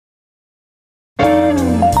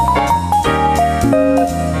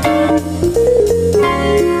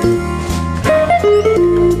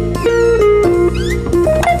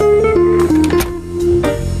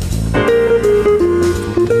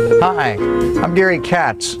I'm Gary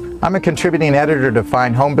Katz. I'm a contributing editor to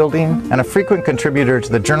Fine Home Building and a frequent contributor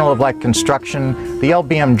to the Journal of Light Construction, the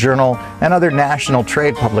LBM Journal, and other national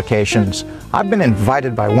trade publications. I've been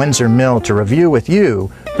invited by Windsor Mill to review with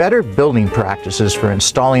you better building practices for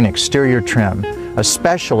installing exterior trim,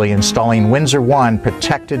 especially installing WindsorONE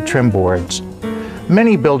Protected trim boards.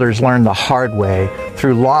 Many builders learn the hard way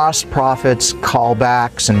through lost profits,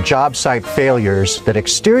 callbacks, and job site failures that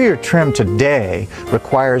exterior trim today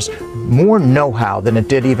requires more know-how than it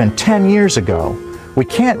did even 10 years ago. We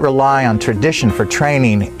can't rely on tradition for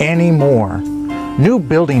training anymore. New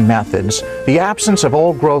building methods, the absence of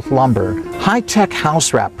old-growth lumber, high-tech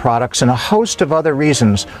house wrap products, and a host of other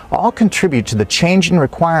reasons all contribute to the changing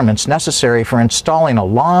requirements necessary for installing a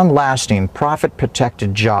long-lasting,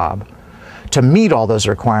 profit-protected job. To meet all those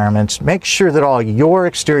requirements, make sure that all your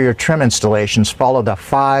exterior trim installations follow the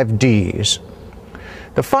 5 Ds.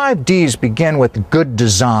 The 5 Ds begin with good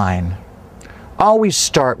design. Always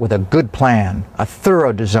start with a good plan, a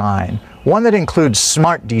thorough design, one that includes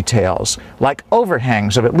smart details, like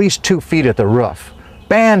overhangs of at least 2 feet at the roof,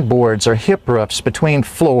 band boards or hip roofs between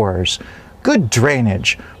floors, good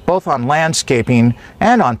drainage, both on landscaping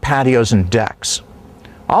and on patios and decks.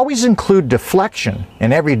 Always include deflection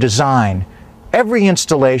in every design. Every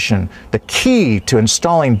installation, the key to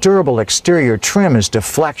installing durable exterior trim is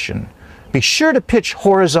deflection. Be sure to pitch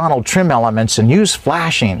horizontal trim elements and use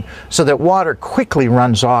flashing so that water quickly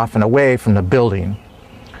runs off and away from the building.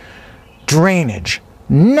 Drainage.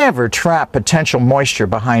 Never trap potential moisture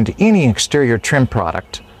behind any exterior trim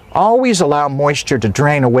product. Always allow moisture to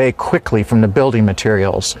drain away quickly from the building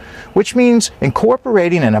materials, which means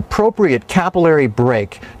incorporating an appropriate capillary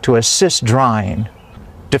break to assist drying.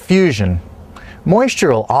 Diffusion. Moisture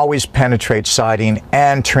will always penetrate siding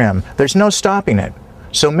and trim. There's no stopping it.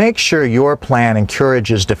 So make sure your plan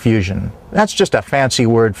encourages diffusion. That's just a fancy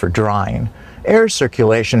word for drying. Air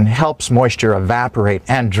circulation helps moisture evaporate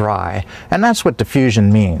and dry, and that's what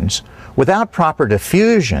diffusion means. Without proper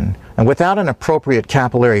diffusion and without an appropriate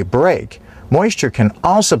capillary break, moisture can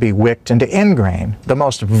also be wicked into ingrain, the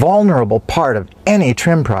most vulnerable part of any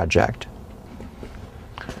trim project.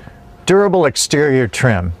 Durable exterior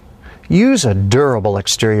trim. Use a durable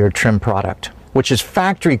exterior trim product, which is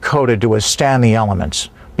factory coated to withstand the elements.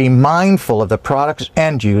 Be mindful of the product's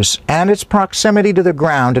end use and its proximity to the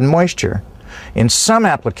ground and moisture. In some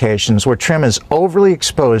applications where trim is overly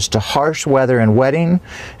exposed to harsh weather and wetting,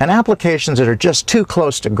 and applications that are just too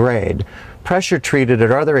close to grade, pressure-treated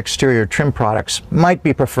or other exterior trim products might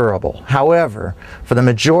be preferable. However, for the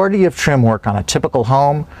majority of trim work on a typical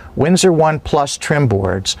home, WindsorONE Plus trim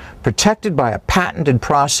boards, protected by a patented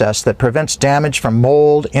process that prevents damage from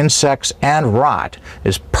mold, insects, and rot,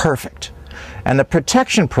 is perfect. And the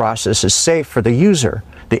protection process is safe for the user,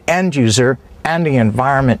 the end user, and the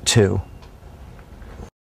environment too.